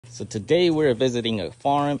So today we're visiting a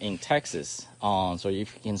farm in Texas. So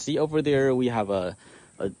if you can see over there, we have a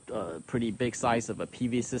pretty big size of a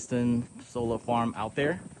PV system solar farm out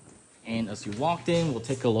there. And as you walked in, we'll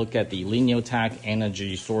take a look at the Liniotech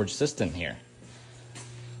energy storage system here.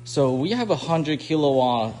 So we have a 100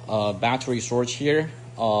 kilowatt battery storage here,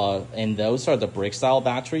 and those are the brick style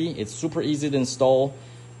battery. It's super easy to install.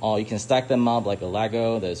 You can stack them up like a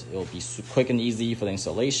Lego. It'll be quick and easy for the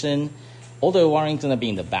installation. All the wiring is going to be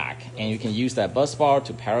in the back, and you can use that bus bar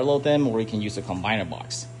to parallel them, or you can use a combiner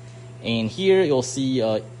box. And here you'll see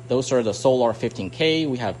those are the Sol-Ark 15K.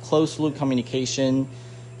 We have closed loop communication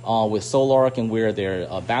with Sol-Ark, and we're their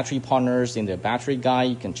battery partners in their battery guide.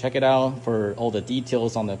 You can check it out for all the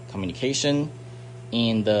details on the communication.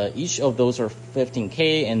 And each of those are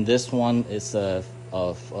 15K, and this one is a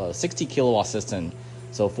 60 kilowatt system,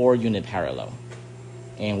 so 4-unit parallel.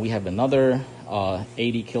 And we have another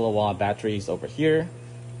 80 kilowatt batteries over here.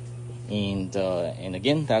 And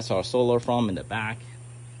again, that's our solar farm in the back.